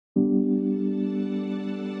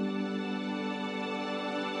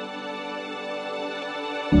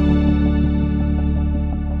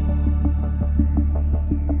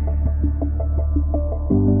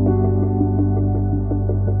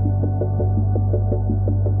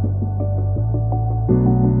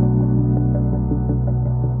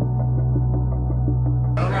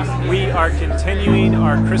are continuing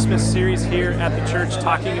our Christmas series here at the church,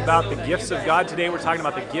 talking about the gifts of God. Today we're talking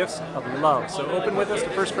about the gifts of love. So open with us to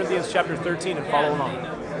 1 Corinthians chapter 13 and follow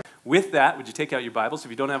along. With that, would you take out your Bibles?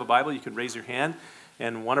 If you don't have a Bible, you can raise your hand,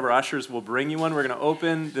 and one of our ushers will bring you one. We're going to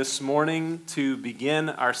open this morning to begin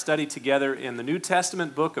our study together in the New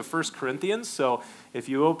Testament book of 1 Corinthians. So if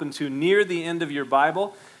you open to near the end of your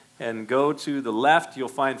Bible and go to the left, you'll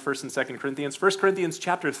find 1st and 2nd Corinthians. 1 Corinthians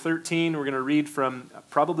chapter 13, we're going to read from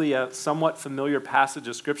probably a somewhat familiar passage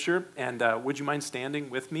of Scripture. And would you mind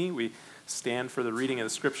standing with me? We stand for the reading of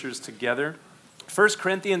the Scriptures together. 1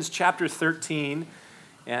 Corinthians chapter 13,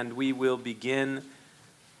 and we will begin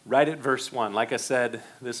right at verse 1. Like I said,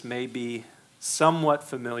 this may be somewhat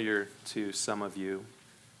familiar to some of you.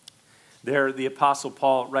 There, the Apostle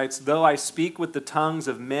Paul writes, "Though I speak with the tongues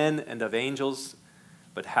of men and of angels,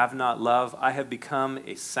 but have not love, I have become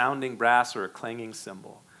a sounding brass or a clanging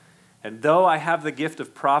cymbal. And though I have the gift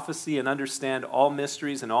of prophecy and understand all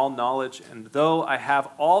mysteries and all knowledge, and though I have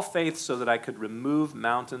all faith so that I could remove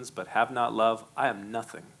mountains, but have not love, I am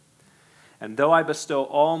nothing. And though I bestow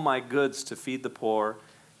all my goods to feed the poor,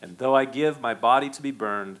 and though I give my body to be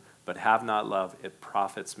burned, but have not love, it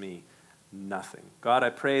profits me nothing." God, I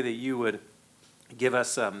pray that you would give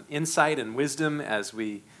us insight and wisdom as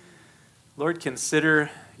we, Lord, consider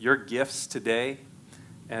your gifts today.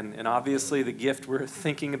 And obviously the gift we're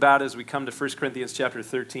thinking about as we come to 1 Corinthians chapter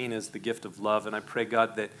 13 is the gift of love. And I pray,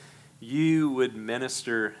 God, that you would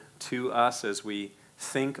minister to us as we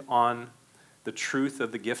think on the truth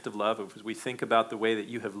of the gift of love, as we think about the way that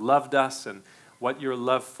you have loved us and what your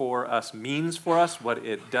love for us means for us, what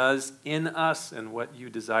it does in us, and what you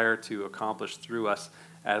desire to accomplish through us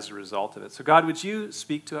as a result of it. So God, would you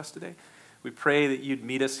speak to us today? We pray that you'd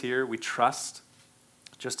meet us here. We trust,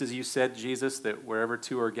 just as you said, Jesus, that wherever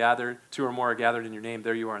two or more are gathered in your name,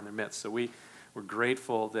 there you are in their midst. So we're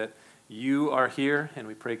grateful that you are here, and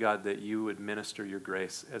we pray, God, that you would minister your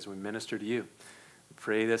grace as we minister to you. We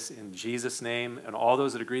pray this in Jesus' name, and all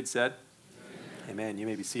those that agreed said, Amen. Amen. You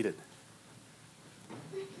may be seated.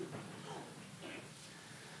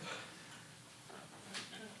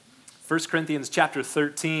 1 Corinthians chapter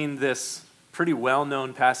 13, this pretty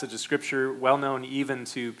well-known passage of Scripture, well-known even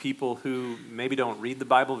to people who maybe don't read the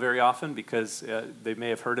Bible very often because they may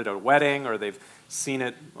have heard it at a wedding or they've seen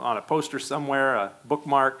it on a poster somewhere, a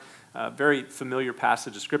bookmark, a very familiar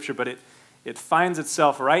passage of Scripture, but it finds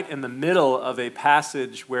itself right in the middle of a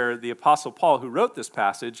passage where the Apostle Paul, who wrote this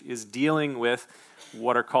passage, is dealing with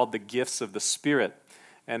what are called the gifts of the Spirit.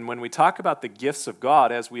 And when we talk about the gifts of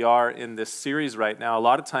God, as we are in this series right now, a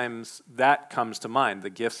lot of times that comes to mind,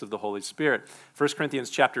 the gifts of the Holy Spirit. 1 Corinthians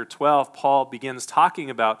chapter 12, Paul begins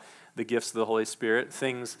talking about the gifts of the Holy Spirit,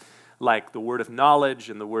 things like the word of knowledge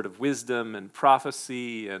and the word of wisdom and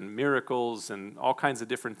prophecy and miracles and all kinds of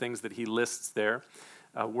different things that he lists there.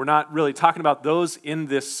 We're not really talking about those in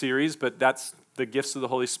this series, but that's the gifts of the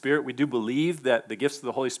Holy Spirit. We do believe that the gifts of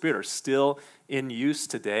the Holy Spirit are still in use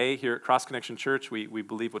today. Here at Cross Connection Church, we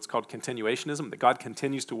believe what's called continuationism, that God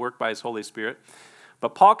continues to work by his Holy Spirit.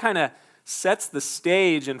 But Paul kind of sets the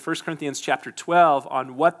stage in 1 Corinthians chapter 12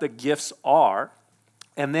 on what the gifts are.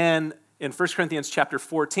 And then in 1 Corinthians chapter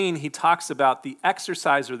 14, he talks about the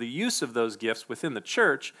exercise or the use of those gifts within the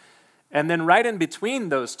church. And then right in between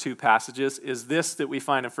those two passages is this that we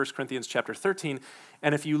find in 1 Corinthians chapter 13.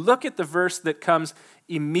 And if you look at the verse that comes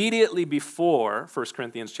immediately before 1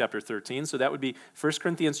 Corinthians chapter 13, so that would be 1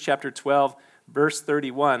 Corinthians chapter 12, verse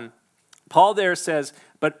 31, Paul there says,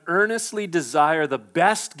 "But earnestly desire the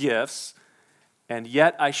best gifts, and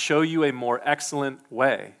yet I show you a more excellent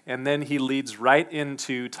way." And then he leads right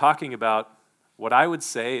into talking about what I would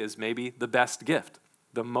say is maybe the best gift,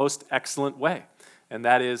 the most excellent way. And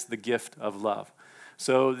that is the gift of love.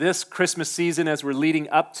 So this Christmas season, as we're leading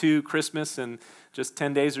up to Christmas in just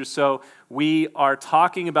 10 days or so, we are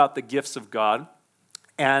talking about the gifts of God.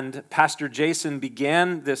 And Pastor Jason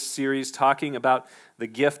began this series talking about the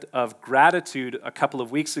gift of gratitude a couple of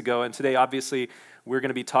weeks ago. And today, obviously, we're going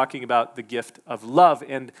to be talking about the gift of love.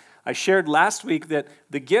 And I shared last week that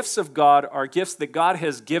the gifts of God are gifts that God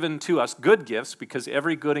has given to us, good gifts, because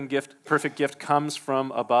every good and perfect gift comes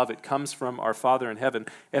from above. It comes from our Father in heaven.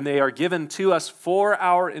 And they are given to us for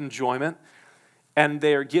our enjoyment. And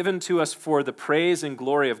they are given to us for the praise and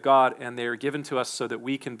glory of God. And they are given to us so that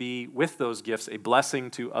we can be, with those gifts, a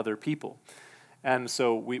blessing to other people. And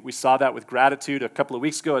so we saw that with gratitude a couple of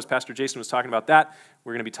weeks ago as Pastor Jason was talking about that.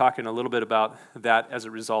 We're going to be talking a little bit about that as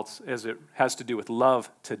it has to do with love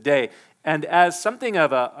today. And as something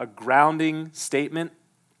of a grounding statement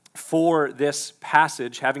for this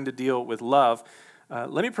passage having to deal with love,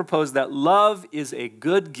 let me propose that love is a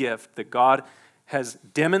good gift that God has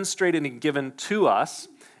demonstrated and given to us,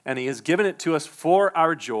 and he has given it to us for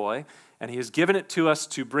our joy, and he has given it to us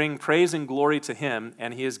to bring praise and glory to him,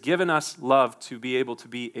 and he has given us love to be able to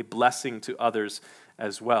be a blessing to others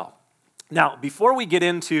as well. Now, before we get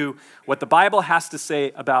into what the Bible has to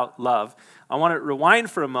say about love, I want to rewind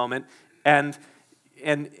for a moment and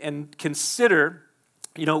consider,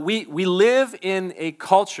 we live in a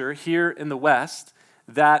culture here in the West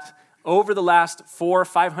that over the last 400 or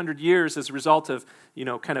 500 years, as a result of,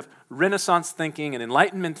 kind of Renaissance thinking and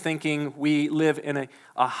Enlightenment thinking, we live in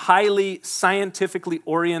a highly scientifically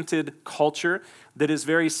oriented culture that is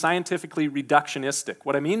very scientifically reductionistic.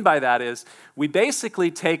 What I mean by that is we basically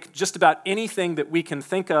take just about anything that we can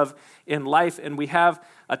think of in life, and we have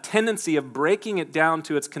a tendency of breaking it down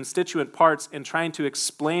to its constituent parts and trying to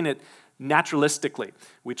explain it naturalistically.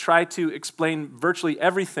 We try to explain virtually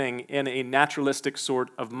everything in a naturalistic sort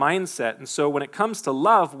of mindset. And so when it comes to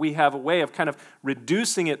love, we have a way of kind of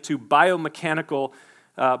reducing it to biochemical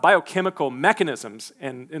mechanisms.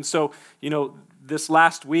 And so, this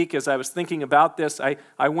last week, as I was thinking about this,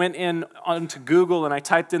 I went onto Google and I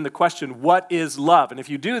typed in the question, what is love? And if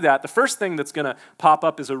you do that, the first thing that's going to pop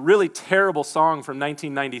up is a really terrible song from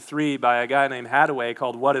 1993 by a guy named Hathaway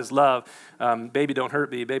called What is Love? Baby don't hurt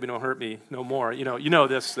me no more. You know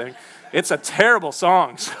this thing. It's a terrible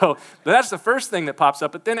song. So that's the first thing that pops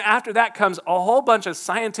up. But then after that comes a whole bunch of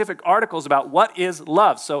scientific articles about what is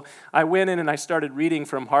love. So I went in and I started reading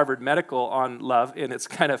from Harvard Medical on love, and it's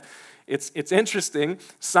kind of It's interesting.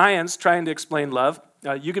 Science trying to explain love.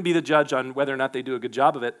 You can be the judge on whether or not they do a good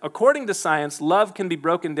job of it. According to science, love can be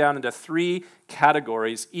broken down into 3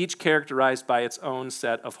 categories, each characterized by its own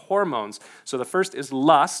set of hormones. So the first is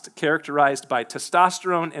lust, characterized by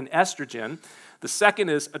testosterone and estrogen. The second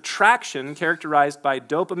is attraction, characterized by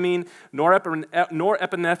dopamine,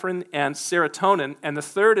 norepinephrine, and serotonin. And the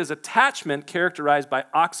third is attachment, characterized by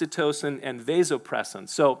oxytocin and vasopressin.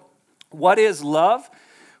 So what is love?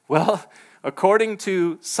 Well, according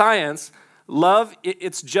to science, love,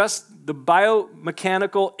 it's just the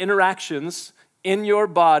biomechanical interactions in your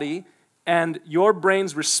body and your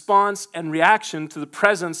brain's response and reaction to the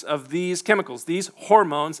presence of these chemicals, these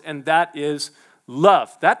hormones, and that is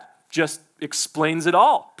love. That just explains it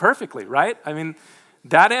all perfectly, right? I mean,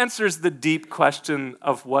 that answers the deep question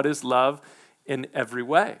of what is love in every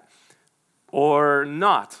way, or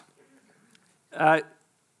not.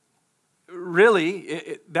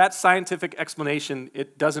 Really, that scientific explanation,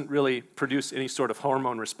 it doesn't really produce any sort of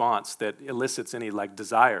hormone response that elicits any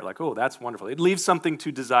desire, oh, that's wonderful. It leaves something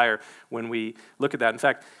to desire when we look at that. In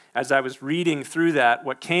fact, as I was reading through that,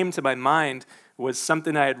 what came to my mind was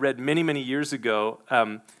something I had read many, many years ago.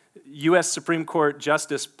 U.S. Supreme Court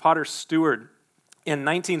Justice Potter Stewart in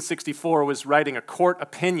 1964 was writing a court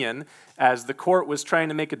opinion as the court was trying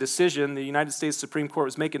to make a decision. The United States Supreme Court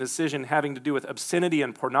was making a decision having to do with obscenity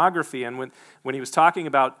and pornography. And when he was talking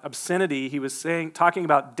about obscenity, he was talking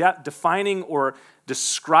about defining or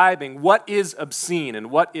describing what is obscene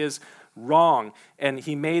and what is wrong. And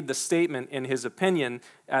he made the statement in his opinion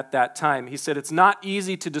at that time. He said, "It's not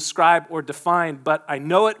easy to describe or define, but I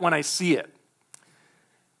know it when I see it."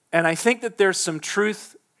 And I think that there's some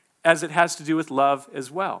truth as it has to do with love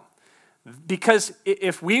as well. Because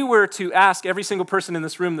if we were to ask every single person in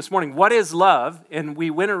this room this morning, what is love? And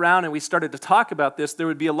we went around and we started to talk about this, there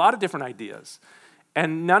would be a lot of different ideas.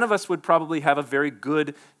 And none of us would probably have a very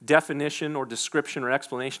good definition or description or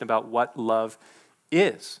explanation about what love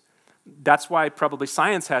is. That's why probably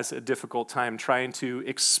science has a difficult time trying to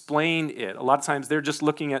explain it. A lot of times they're just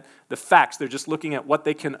looking at the facts. They're just looking at what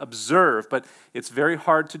they can observe. But it's very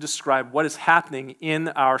hard to describe what is happening in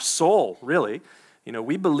our soul, really.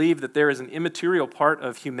 We believe that there is an immaterial part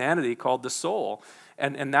of humanity called the soul.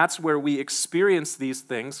 And that's where we experience these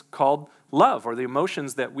things called love, or the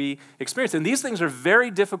emotions that we experience. And these things are very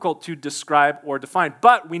difficult to describe or define.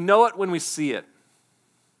 But we know it when we see it.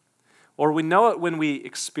 Or we know it when we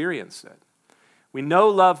experience it. We know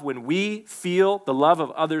love when we feel the love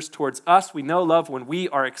of others towards us. We know love when we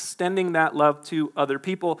are extending that love to other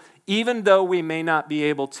people, even though we may not be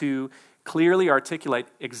able to clearly articulate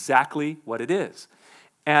exactly what it is.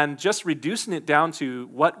 And just reducing it down to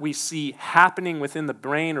what we see happening within the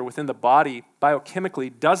brain or within the body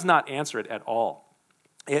biochemically does not answer it at all.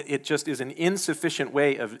 It just is an insufficient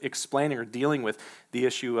way of explaining or dealing with the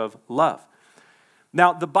issue of love.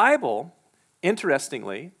 Now, the Bible,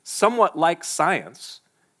 interestingly, somewhat like science,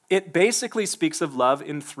 it basically speaks of love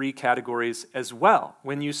in 3 categories as well.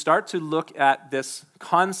 When you start to look at this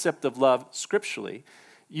concept of love scripturally,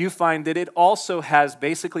 you find that it also has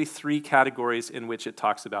basically 3 categories in which it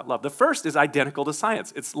talks about love. The first is identical to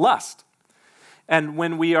science. It's lust. And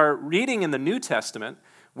when we are reading in the New Testament,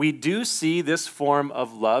 we do see this form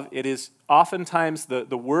of love. It is oftentimes the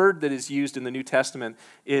word that is used in the New Testament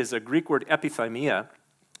is a Greek word epithymia,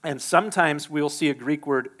 and sometimes we'll see a Greek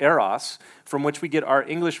word eros, from which we get our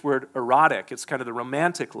English word erotic. It's kind of the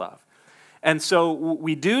romantic love. And so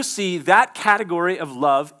we do see that category of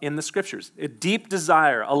love in the Scriptures. A deep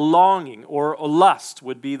desire, a longing, or a lust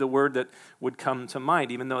would be the word that would come to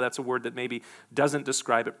mind, even though that's a word that maybe doesn't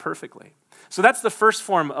describe it perfectly. So that's the first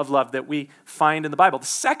form of love that we find in the Bible. The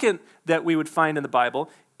second that we would find in the Bible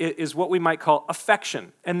is what we might call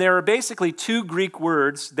affection. And there are basically two Greek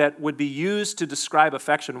words that would be used to describe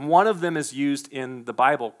affection. One of them is used in the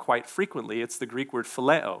Bible quite frequently. It's the Greek word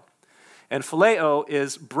phileo. And phileo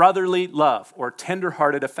is brotherly love or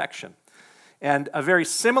tender-hearted affection. And a very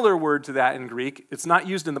similar word to that in Greek, it's not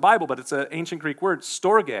used in the Bible, but it's an ancient Greek word,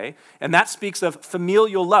 storge, and that speaks of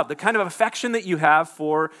familial love, the kind of affection that you have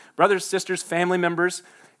for brothers, sisters, family members.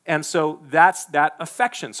 And so that's that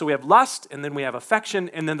affection. So we have lust, and then we have affection,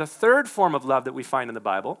 and then the third form of love that we find in the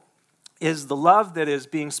Bible is the love that is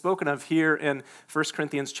being spoken of here in 1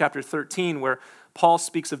 Corinthians chapter 13, where Paul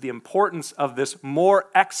speaks of the importance of this more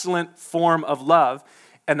excellent form of love,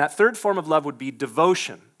 and that third form of love would be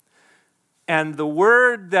devotion. And the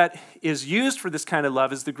word that is used for this kind of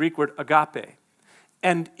love is the Greek word agape.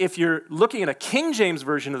 And if you're looking at a King James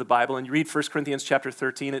version of the Bible and you read 1 Corinthians chapter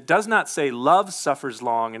 13, it does not say love suffers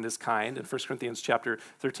long and is kind in 1 Corinthians chapter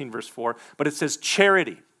 13, verse 4, but it says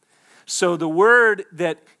charity. So the word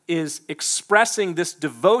that is expressing this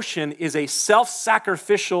devotion is a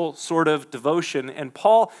self-sacrificial sort of devotion, and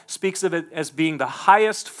Paul speaks of it as being the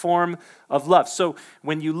highest form of love. So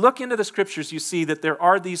when you look into the Scriptures, you see that there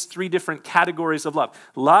are these three different categories of love.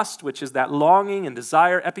 Lust, which is that longing and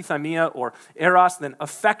desire, epithymia or eros, then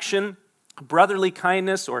affection, brotherly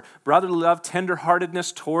kindness or brotherly love,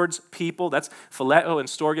 tenderheartedness towards people, that's phileo and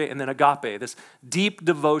storge, and then agape, this deep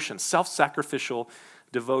devotion, self-sacrificial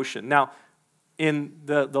devotion. Now, in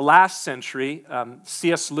the last century,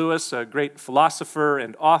 C.S. Lewis, a great philosopher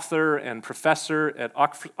and author and professor at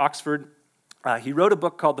Oxford, he wrote a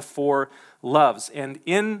book called The Four Loves. And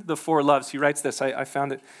in The Four Loves, he writes this. I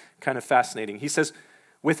found it kind of fascinating. He says,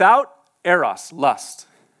 without eros, lust,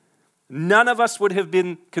 none of us would have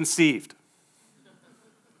been conceived.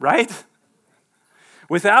 Right?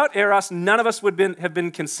 Without eros, none of us would have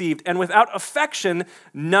been conceived. And without affection,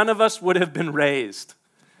 none of us would have been raised.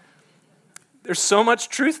 There's so much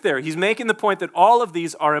truth there. He's making the point that all of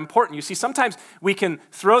these are important. You see, sometimes we can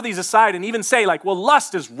throw these aside and even say, like, well,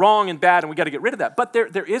 lust is wrong and bad and we got to get rid of that. But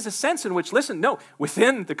there is a sense in which, listen, no,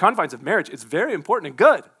 within the confines of marriage, it's very important and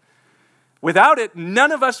good. Without it,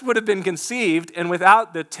 none of us would have been conceived, and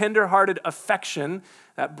without the tender-hearted affection,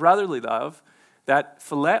 that brotherly love, that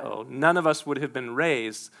phileo, none of us would have been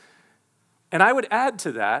raised. And I would add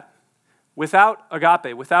to that, without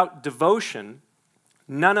agape, without devotion,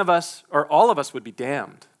 none of us, or all of us, would be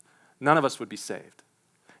damned. None of us would be saved.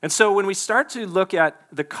 And so when we start to look at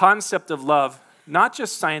the concept of love, not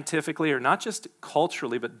just scientifically or not just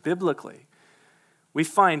culturally, but biblically, we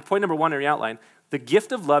find, point number one in your outline, the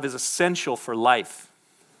gift of love is essential for life.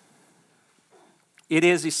 It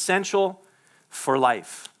is essential for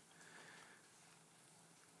life.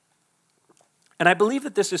 And I believe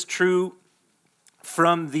that this is true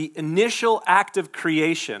from the initial act of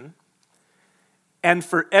creation and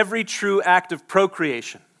for every true act of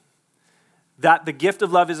procreation, that the gift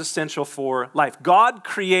of love is essential for life. God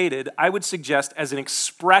created, I would suggest, as an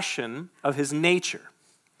expression of his nature.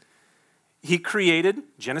 He created,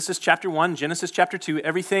 Genesis chapter 1, Genesis chapter 2,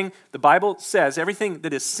 everything the Bible says, everything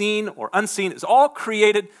that is seen or unseen is all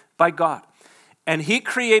created by God. And he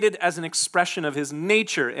created as an expression of his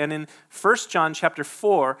nature. And in 1 John chapter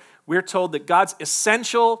 4, we're told that God's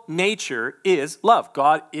essential nature is love.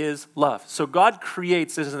 God is love. So God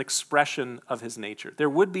creates as an expression of his nature. There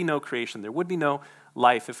would be no creation. There would be no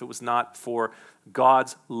life if it was not for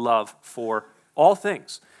God's love for all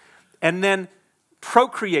things. And then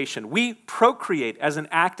procreation. We procreate as an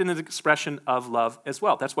act and an expression of love as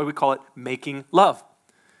well. That's why we call it making love.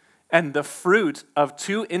 And the fruit of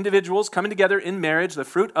two individuals coming together in marriage, the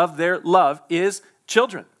fruit of their love is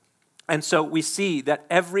children. And so we see that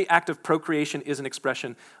every act of procreation is an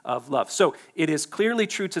expression of love. So it is clearly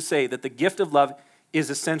true to say that the gift of love is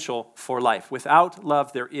essential for life. Without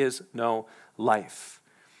love, there is no life.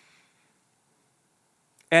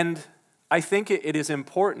 And I think it is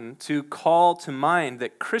important to call to mind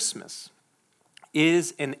that Christmas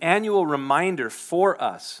is an annual reminder for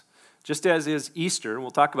us, just as is Easter, and we'll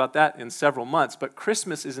talk about that in several months, but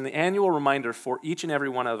Christmas is an annual reminder for each and every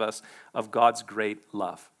one of us of God's great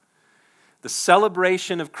love. The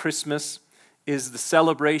celebration of Christmas is the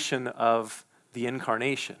celebration of the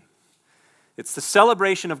incarnation. It's the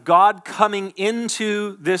celebration of God coming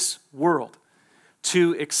into this world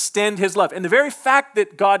to extend his love. And the very fact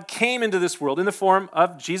that God came into this world in the form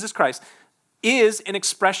of Jesus Christ is an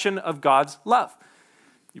expression of God's love.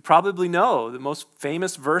 You probably know the most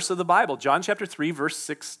famous verse of the Bible, John chapter 3, verse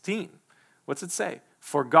 16. What's it say?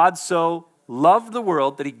 For God so loved the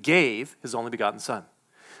world that he gave his only begotten Son.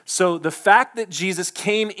 So the fact that Jesus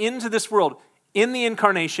came into this world in the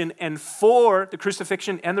incarnation and for the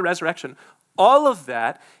crucifixion and the resurrection, all of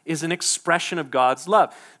that is an expression of God's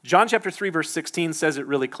love. John chapter 3, verse 16 says it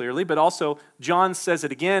really clearly, but also John says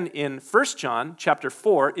it again in 1 John chapter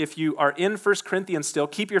 4. If you are in 1 Corinthians still,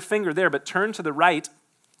 keep your finger there, but turn to the right,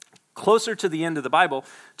 closer to the end of the Bible,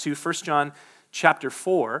 to 1 John chapter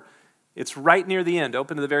 4. It's right near the end.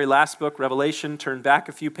 Open to the very last book, Revelation. Turn back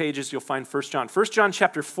a few pages, you'll find 1 John. 1 John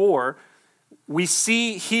chapter 4, we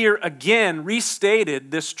see here again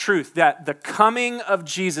restated this truth that the coming of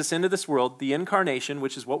Jesus into this world, the incarnation,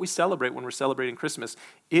 which is what we celebrate when we're celebrating Christmas,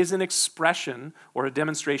 is an expression or a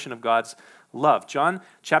demonstration of God's love. John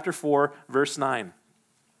chapter 4, verse 9.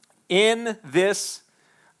 In this,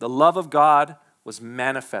 the love of God was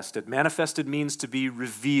manifested. Manifested means to be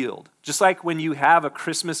revealed. Just like when you have a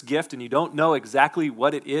Christmas gift and you don't know exactly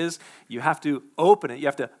what it is, you have to open it. You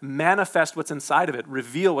have to manifest what's inside of it,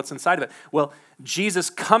 reveal what's inside of it. Well, Jesus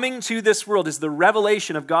coming to this world is the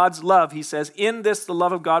revelation of God's love. He says, in this the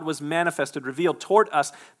love of God was manifested, revealed toward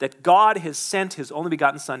us, that God has sent his only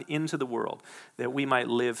begotten Son into the world, that we might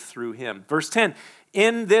live through him. Verse 10,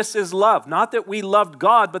 in this is love, not that we loved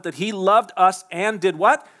God, but that he loved us and did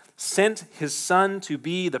what? Sent his Son to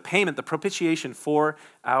be the payment, the propitiation for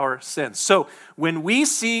our sins. So when we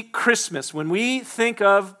see Christmas, when we think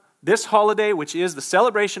of this holiday, which is the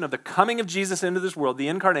celebration of the coming of Jesus into this world, the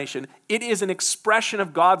incarnation, it is an expression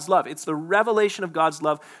of God's love. It's the revelation of God's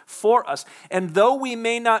love for us. And though we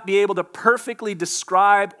may not be able to perfectly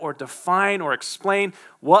describe or define or explain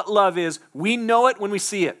what love is, we know it when we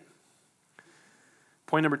see it.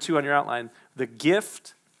 Point number 2 on your outline, the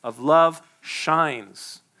gift of love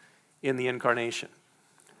shines in the incarnation.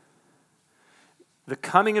 The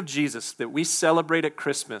coming of Jesus that we celebrate at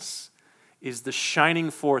Christmas is the shining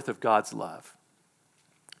forth of God's love.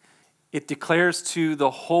 It declares to the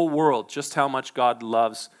whole world just how much God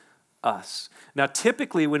loves us. Now,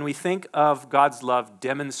 typically when we think of God's love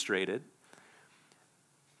demonstrated,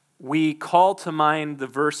 we call to mind the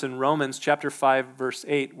verse in Romans chapter 5, verse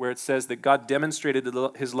 8, where it says that God demonstrated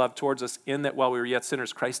his love towards us in that while we were yet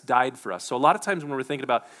sinners, Christ died for us. So a lot of times when we're thinking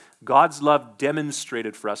about God's love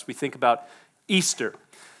demonstrated for us, we think about Easter.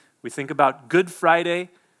 We think about Good Friday,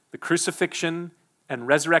 the crucifixion, and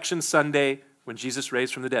Resurrection Sunday when Jesus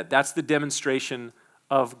raised from the dead. That's the demonstration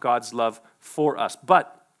of God's love for us.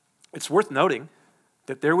 But it's worth noting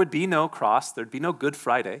that there would be no cross, there'd be no Good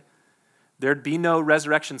Friday, there'd be no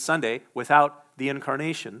Resurrection Sunday without the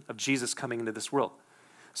incarnation of Jesus coming into this world.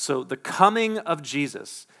 So the coming of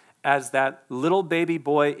Jesus as that little baby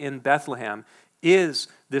boy in Bethlehem is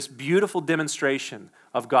this beautiful demonstration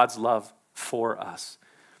of God's love for us.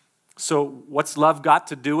 So what's love got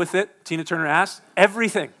to do with it? Tina Turner asked.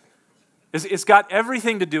 Everything. It's got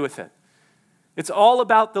everything to do with it. It's all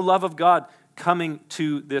about the love of God coming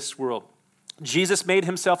to this world. Jesus made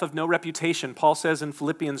himself of no reputation. Paul says in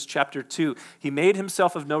Philippians chapter 2, he made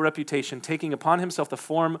himself of no reputation, taking upon himself the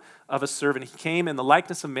form of a servant. He came in the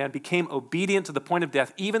likeness of man, became obedient to the point of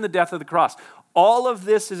death, even the death of the cross. All of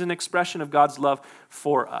this is an expression of God's love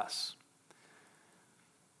for us.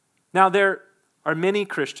 Now, there are many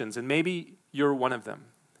Christians, and maybe you're one of them,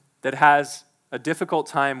 that has a difficult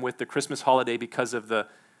time with the Christmas holiday because of the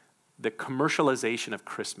commercialization of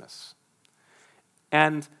Christmas.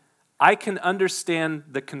 And I can understand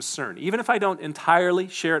the concern. Even if I don't entirely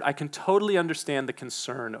share it, I can totally understand the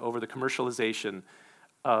concern over the commercialization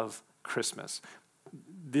of Christmas.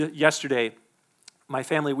 Yesterday, my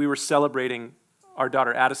family, we were celebrating our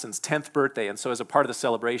daughter Addison's 10th birthday, and so as a part of the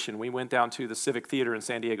celebration, we went down to the Civic Theater in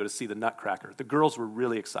San Diego to see the Nutcracker. The girls were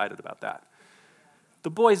really excited about that. The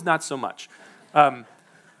boys, not so much.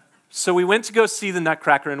 So we went to go see the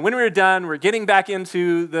Nutcracker, and when we were done, we're getting back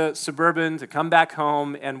into the Suburban to come back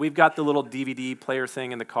home, and we've got the little DVD player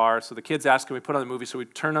thing in the car, so the kids asked, can we put on the movie? So we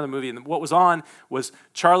turned on the movie, and what was on was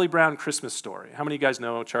Charlie Brown Christmas Story. How many of you guys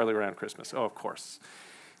know Charlie Brown Christmas? Oh, of course.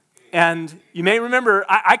 And you may remember,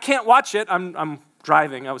 I can't watch it. I'm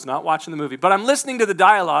driving. I was not watching the movie, but I'm listening to the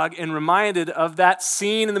dialogue and reminded of that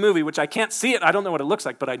scene in the movie, which I can't see it. I don't know what it looks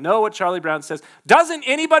like, but I know what Charlie Brown says. Doesn't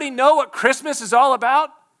anybody know what Christmas is all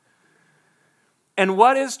about? And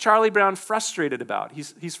what is Charlie Brown frustrated about?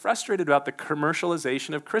 He's frustrated about the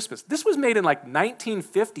commercialization of Christmas. This was made in like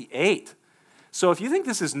 1958. So if you think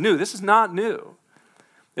this is new, this is not new.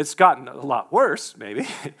 It's gotten a lot worse, maybe,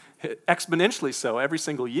 exponentially so every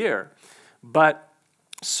single year. But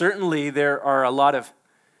certainly there are a lot of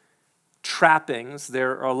trappings,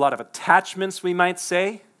 there are a lot of attachments, we might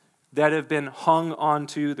say, that have been hung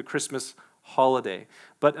onto the Christmas holiday.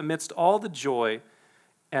 But amidst all the joy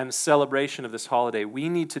and celebration of this holiday, we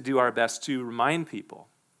need to do our best to remind people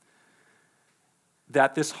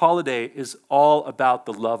that this holiday is all about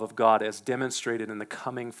the love of God as demonstrated in the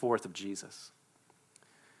coming forth of Jesus.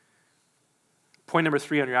 Point number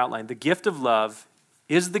 3 on your outline, the gift of love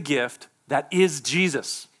is the gift that is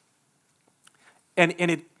Jesus. And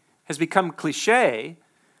it has become cliche,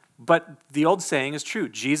 but the old saying is true.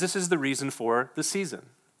 Jesus is the reason for the season.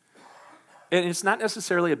 And it's not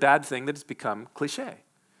necessarily a bad thing that it's become cliche,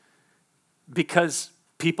 because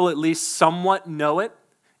people at least somewhat know it,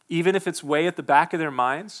 even if it's way at the back of their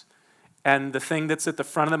minds. And the thing that's at the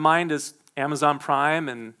front of the mind is Amazon Prime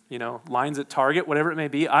and, lines at Target, whatever it may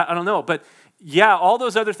be. I don't know. But yeah, all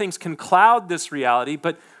those other things can cloud this reality.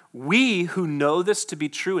 But we who know this to be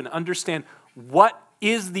true and understand what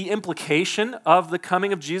is the implication of the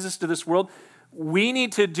coming of Jesus to this world, we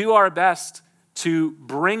need to do our best to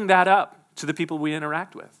bring that up to the people we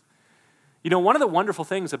interact with. One of the wonderful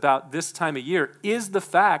things about this time of year is the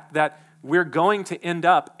fact that we're going to end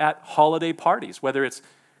up at holiday parties, whether it's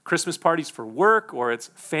Christmas parties for work or it's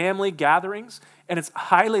family gatherings. And it's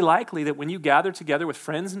highly likely that when you gather together with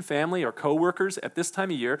friends and family or coworkers at this time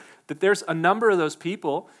of year, that there's a number of those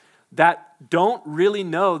people that don't really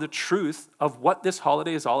know the truth of what this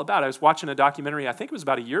holiday is all about. I was watching a documentary, I think it was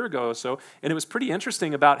about a year ago or so, and it was pretty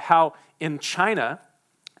interesting about how in China,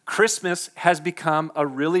 Christmas has become a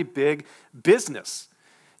really big business.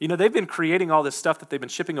 They've been creating all this stuff that they've been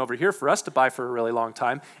shipping over here for us to buy for a really long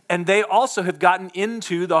time, and they also have gotten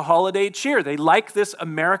into the holiday cheer. They like this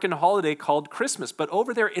American holiday called Christmas, but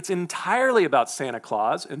over there it's entirely about Santa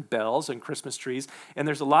Claus and bells and Christmas trees, and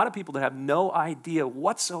there's a lot of people that have no idea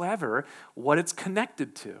whatsoever what it's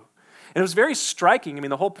connected to. And it was very striking.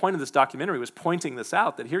 The whole point of this documentary was pointing this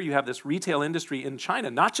out, that here you have this retail industry in China,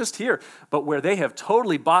 not just here, but where they have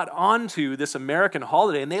totally bought onto this American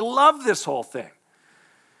holiday, and they love this whole thing.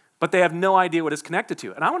 But they have no idea what it's connected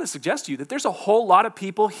to. And I want to suggest to you that there's a whole lot of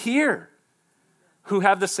people here who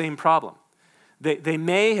have the same problem. They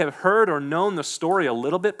may have heard or known the story a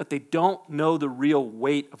little bit, but they don't know the real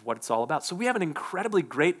weight of what it's all about. So we have an incredibly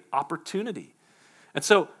great opportunity. And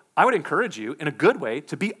so I would encourage you, in a good way,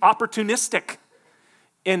 to be opportunistic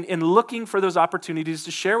in looking for those opportunities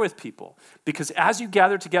to share with people. Because as you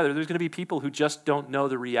gather together, there's going to be people who just don't know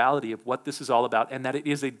the reality of what this is all about, and that it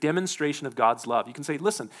is a demonstration of God's love. You can say,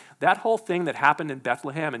 listen, that whole thing that happened in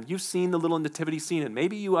Bethlehem, and you've seen the little nativity scene, and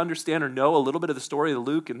maybe you understand or know a little bit of the story of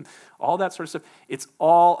Luke and all that sort of stuff. It's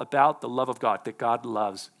all about the love of God, that God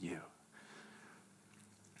loves you.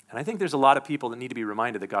 And I think there's a lot of people that need to be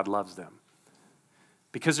reminded that God loves them.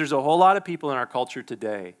 Because there's a whole lot of people in our culture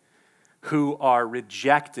today who are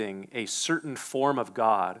rejecting a certain form of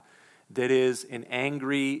God that is an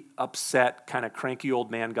angry, upset, kind of cranky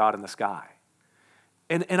old man God in the sky.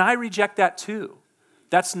 And I reject that too.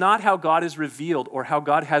 That's not how God is revealed or how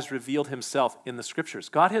God has revealed himself in the Scriptures.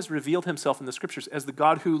 God has revealed himself in the Scriptures as the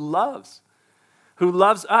God who loves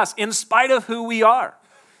us in spite of who we are.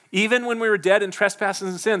 Even when we were dead in trespasses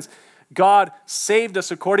and sins, God saved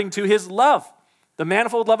us according to his love. The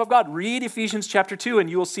manifold love of God. Read Ephesians chapter 2 and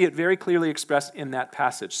you will see it very clearly expressed in that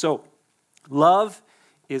passage. So, love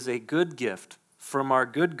is a good gift from our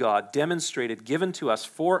good God, demonstrated, given to us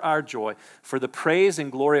for our joy, for the praise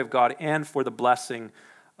and glory of God, and for the blessing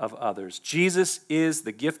of others. Jesus is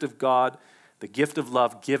the gift of God, the gift of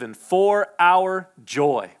love given for our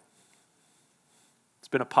joy. It's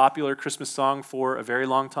been a popular Christmas song for a very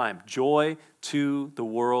long time. Joy to the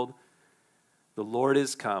world, the Lord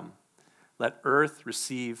is come. Let earth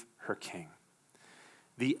receive her King.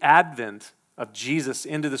 The advent of Jesus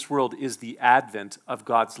into this world is the advent of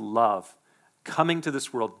God's love coming to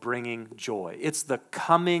this world, bringing joy. It's the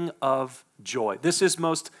coming of joy. This is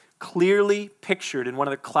most clearly pictured in one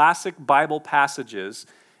of the classic Bible passages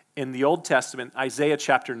in the Old Testament, Isaiah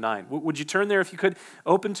chapter 9. Would you turn there if you could?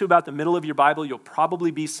 Open to about the middle of your Bible. You'll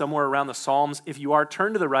probably be somewhere around the Psalms. If you are,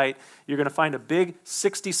 turn to the right. You're going to find a big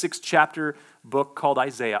 66 chapter book called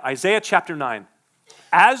Isaiah. Isaiah chapter 9.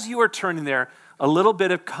 As you are turning there, a little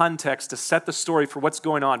bit of context to set the story for what's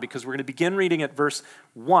going on, because we're going to begin reading at verse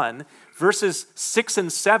 1. Verses 6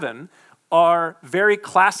 and 7 are very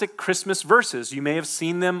classic Christmas verses. You may have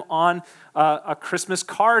seen them on a Christmas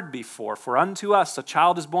card before. For unto us a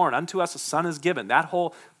child is born, unto us a son is given. That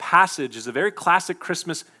whole passage is a very classic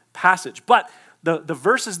Christmas passage. But the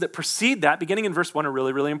verses that precede that, beginning in verse 1, are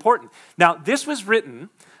really, really important. Now, this was written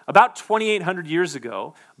about 2,800 years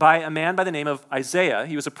ago by a man by the name of Isaiah.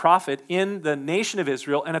 He was a prophet in the nation of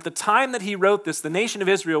Israel. And at the time that he wrote this, the nation of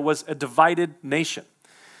Israel was a divided nation.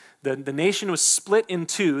 The nation was split in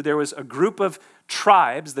two. There was a group of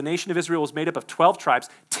tribes. The nation of Israel was made up of 12 tribes.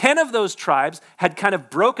 10 of those tribes had kind of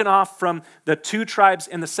broken off from the 2 tribes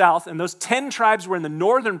in the south, and those 10 tribes were in the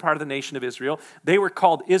northern part of the nation of Israel. They were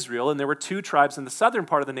called Israel, and there were 2 tribes in the southern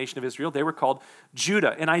part of the nation of Israel. They were called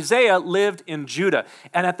Judah. And Isaiah lived in Judah.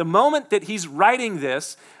 And at the moment that he's writing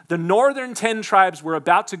this, the northern 10 tribes were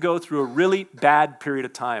about to go through a really bad period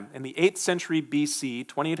of time. In the 8th century BC,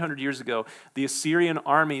 2,800 years ago, the Assyrian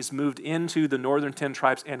armies moved into the northern 10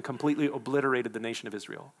 tribes and completely obliterated the nation of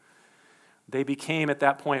Israel. They became, at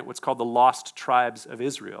that point, what's called the lost tribes of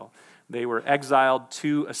Israel. They were exiled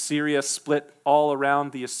to Assyria, split all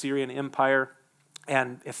around the Assyrian Empire,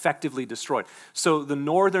 and effectively destroyed. So the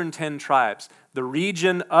northern 10 tribes, the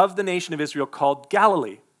region of the nation of Israel called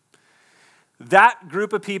Galilee, that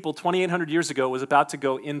group of people 2,800 years ago was about to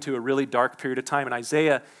go into a really dark period of time. And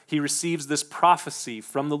Isaiah, he receives this prophecy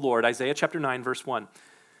from the Lord. Isaiah chapter 9, verse 1.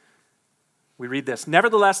 We read this.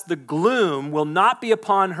 Nevertheless, the gloom will not be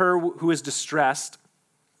upon her who is distressed,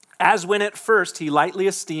 as when at first he lightly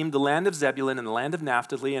esteemed the land of Zebulun and the land of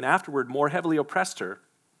Naphtali, and afterward more heavily oppressed her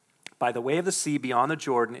by the way of the sea beyond the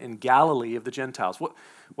Jordan in Galilee of the Gentiles.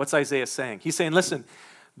 What's Isaiah saying? He's saying, listen,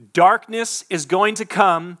 darkness is going to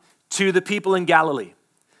come to the people in Galilee.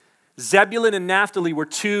 Zebulun and Naphtali were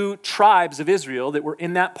 2 tribes of Israel that were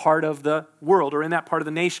in that part of the world or in that part of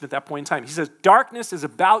the nation at that point in time. He says, darkness is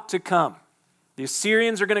about to come. The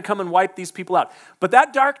Assyrians are going to come and wipe these people out. But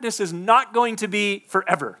that darkness is not going to be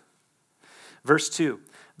forever. Verse 2,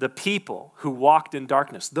 the people who walked in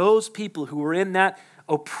darkness, those people who were in that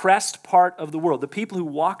oppressed part of the world, the people who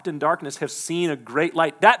walked in darkness have seen a great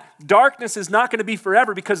light. That darkness is not going to be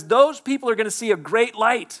forever because those people are going to see a great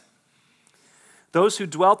light. Those who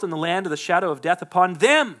dwelt in the land of the shadow of death, upon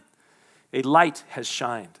them a light has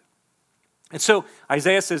shined. And so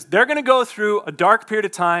Isaiah says they're going to go through a dark period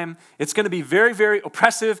of time. It's going to be very, very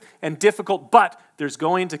oppressive and difficult, but there's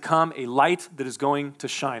going to come a light that is going to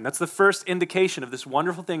shine. That's the first indication of this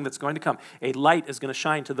wonderful thing that's going to come. A light is going to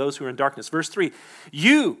shine to those who are in darkness. Verse 3,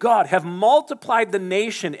 you, God, have multiplied the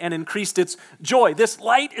nation and increased its joy. This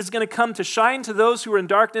light is going to come to shine to those who are in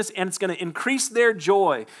darkness, and it's going to increase their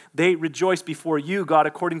joy. They rejoice before you, God,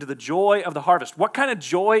 according to the joy of the harvest. What kind of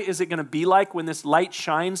joy is it going to be like when this light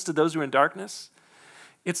shines to those who are in darkness?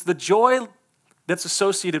 It's the joy that's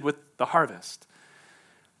associated with the harvest.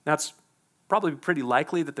 Now, it's probably pretty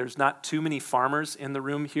likely that there's not too many farmers in the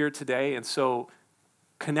room here today, and so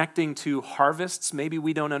connecting to harvests, maybe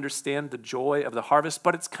we don't understand the joy of the harvest,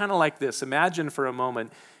 but it's kind of like this. Imagine for a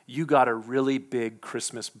moment you got a really big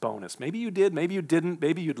Christmas bonus. Maybe you did, maybe you didn't,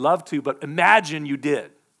 maybe you'd love to, but imagine you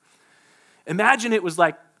did. Imagine it was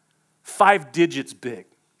like 5 digits big.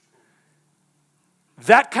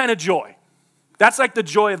 That kind of joy. That's like the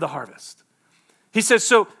joy of the harvest. He says,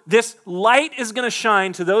 so this light is going to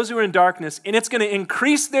shine to those who are in darkness, and it's going to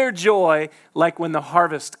increase their joy like when the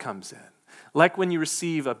harvest comes in, like when you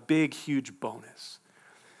receive a big, huge bonus.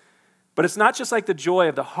 But it's not just like the joy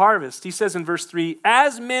of the harvest. He says in verse 3,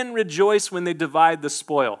 as men rejoice when they divide the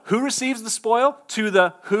spoil. Who receives the spoil? To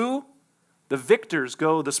the who? The victors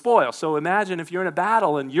go the spoil. So imagine if you're in a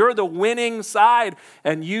battle and you're the winning side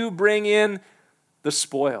and you bring in the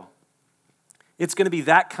spoil. It's going to be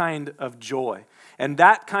that kind of joy. And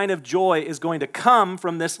that kind of joy is going to come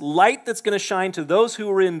from this light that's going to shine to those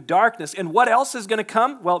who are in darkness. And what else is going to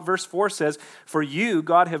come? Well, verse 4 says, for you,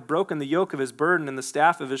 God, have broken the yoke of his burden and the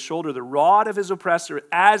staff of his shoulder, the rod of his oppressor,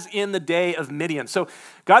 as in the day of Midian. So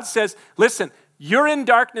God says, listen, you're in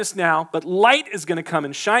darkness now, but light is going to come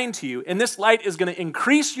and shine to you. And this light is going to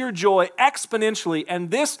increase your joy exponentially.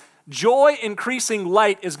 And this joy increasing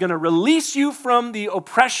light is going to release you from the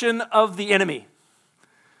oppression of the enemy.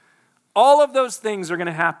 All of those things are going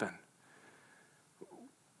to happen.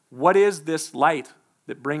 What is this light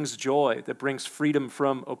that brings joy, that brings freedom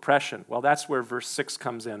from oppression? Well, that's where verse 6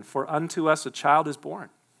 comes in. For unto us a child is born.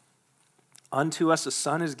 Unto us a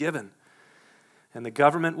son is given. And the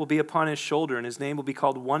government will be upon his shoulder, and his name will be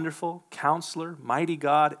called Wonderful, Counselor, Mighty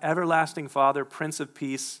God, Everlasting Father, Prince of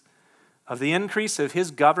Peace. Of the increase of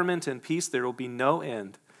his government and peace there will be no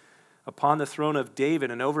end. Upon the throne of David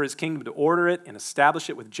and over his kingdom, to order it and establish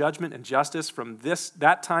it with judgment and justice from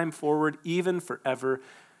that time forward, even forever.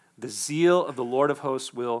 The zeal of the Lord of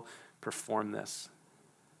hosts will perform this.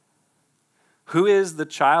 Who is the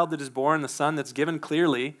child that is born, the son that's given?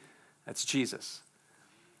 Clearly, that's Jesus.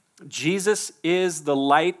 Jesus is the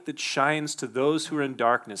light that shines to those who are in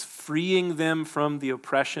darkness, freeing them from the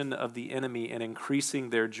oppression of the enemy and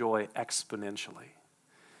increasing their joy exponentially.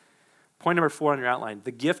 Point number 4 on your outline.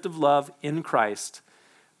 The gift of love in Christ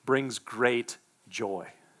brings great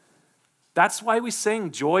joy. That's why we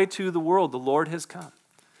sing, "Joy to the world, the Lord has come.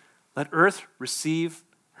 Let earth receive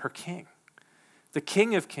her King." The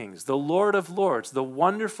King of kings, the Lord of lords, the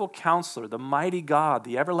wonderful counselor, the mighty God,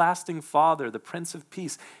 the everlasting Father, the Prince of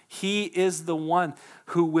Peace. He is the one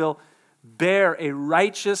who will bear a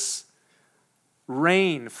righteous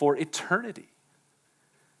reign for eternity.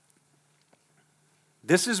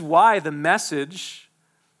 This is why the message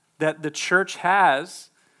that the church has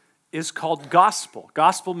is called gospel.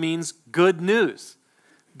 Gospel means good news.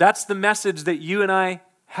 That's the message that you and I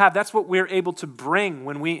have. That's what we're able to bring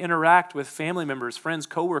when we interact with family members, friends,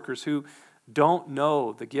 coworkers who don't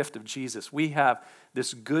know the gift of Jesus. We have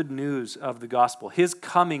this good news of the gospel. His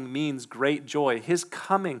coming means great joy. His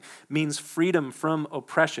coming means freedom from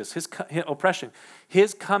oppression.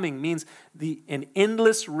 His coming means an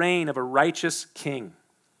endless reign of a righteous king.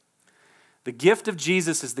 The gift of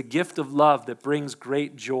Jesus is the gift of love that brings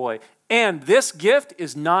great joy. And this gift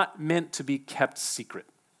is not meant to be kept secret.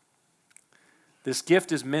 This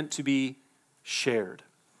gift is meant to be shared.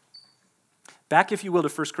 Back, if you will, to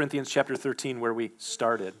 1 Corinthians chapter 13, where we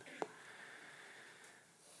started.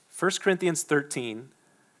 1 Corinthians 13,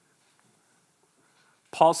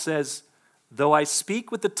 Paul says, "Though I speak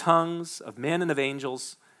with the tongues of men and of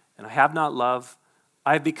angels, and I have not love,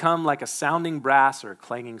 I have become like a sounding brass or a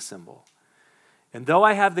clanging cymbal. And though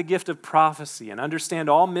I have the gift of prophecy and understand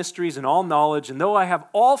all mysteries and all knowledge, and though I have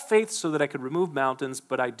all faith so that I could remove mountains,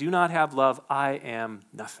 but I do not have love, I am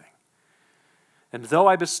nothing. And though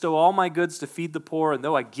I bestow all my goods to feed the poor, and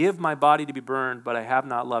though I give my body to be burned, but I have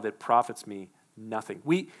not love, it profits me nothing."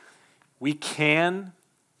 We can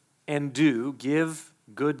and do give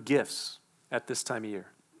good gifts at this time of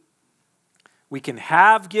year. We can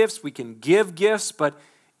have gifts, we can give gifts, but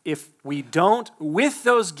if we don't, with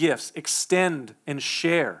those gifts, extend and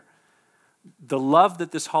share the love that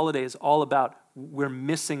this holiday is all about, we're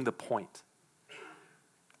missing the point.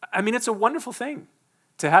 I mean, it's a wonderful thing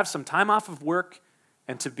to have some time off of work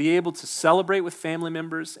and to be able to celebrate with family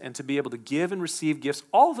members and to be able to give and receive gifts.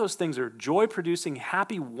 All of those things are joy-producing,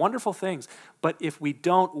 happy, wonderful things. But if we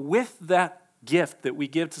don't, with that gift that we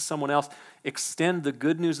give to someone else, extend the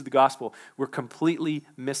good news of the gospel, we're completely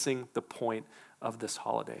missing the point of this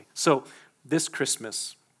holiday. So this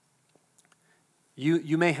Christmas,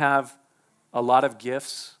 you may have a lot of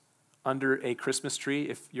gifts under a Christmas tree.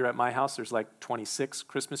 If you're at my house, there's like 26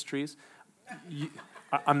 Christmas trees.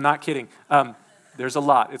 I'm not kidding. There's a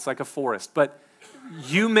lot. It's like a forest. But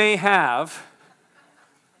you may have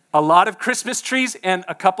a lot of Christmas trees and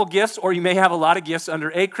a couple gifts, or you may have a lot of gifts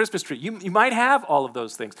under a Christmas tree. You might have all of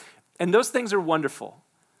those things. And those things are wonderful.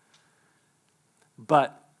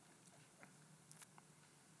 But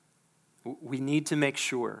we need to make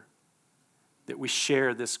sure that we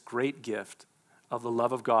share this great gift of the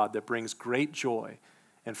love of God that brings great joy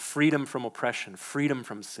and freedom from oppression, freedom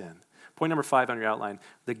from sin. Point number 5 on your outline.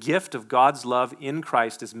 The gift of God's love in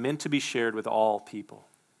Christ is meant to be shared with all people.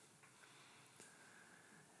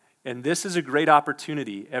 And this is a great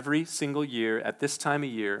opportunity every single year at this time of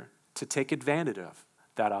year to take advantage of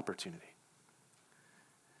that opportunity.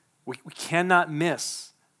 We cannot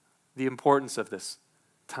miss the importance of this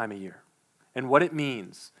time of year and what it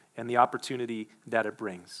means and the opportunity that it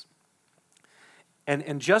brings.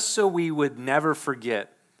 And just so we would never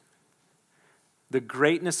forget the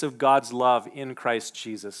greatness of God's love in Christ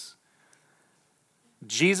Jesus,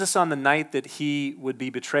 Jesus, on the night that he would be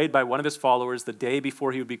betrayed by one of his followers, the day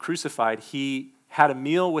before he would be crucified, he had a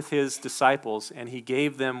meal with his disciples and he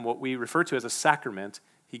gave them what we refer to as a sacrament.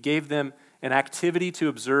 He gave them an activity to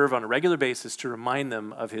observe on a regular basis to remind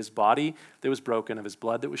them of his body that was broken, of his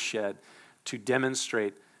blood that was shed, to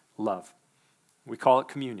demonstrate love. We call it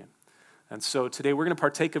communion. And so today we're going to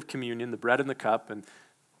partake of communion, the bread and the cup, and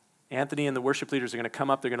Anthony and the worship leaders are going to come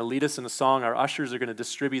up. They're going to lead us in a song. Our ushers are going to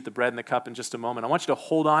distribute the bread and the cup in just a moment. I want you to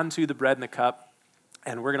hold on to the bread and the cup,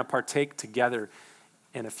 and we're going to partake together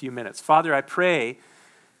in a few minutes. Father, I pray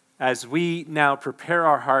as we now prepare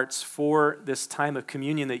our hearts for this time of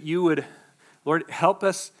communion that you would, Lord, help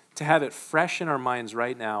us to have it fresh in our minds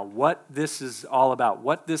right now, what this is all about,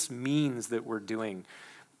 what this means that we're doing.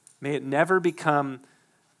 May it never become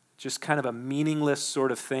just kind of a meaningless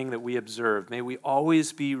sort of thing that we observed. May we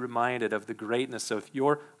always be reminded of the greatness of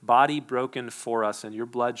your body broken for us and your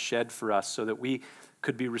blood shed for us so that we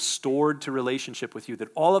could be restored to relationship with you, that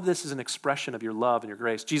all of this is an expression of your love and your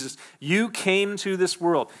grace. Jesus, you came to this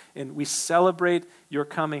world, and we celebrate your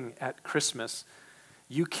coming at Christmas.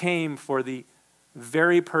 You came for the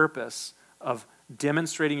very purpose of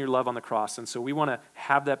demonstrating your love on the cross, and so we want to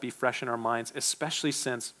have that be fresh in our minds, especially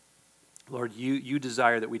since, Lord, you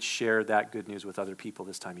desire that we'd share that good news with other people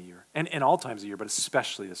this time of year, and all times of year, but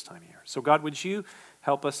especially this time of year. So God, would you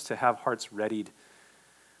help us to have hearts readied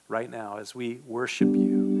right now as we worship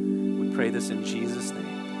you? We pray this in Jesus'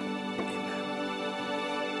 name.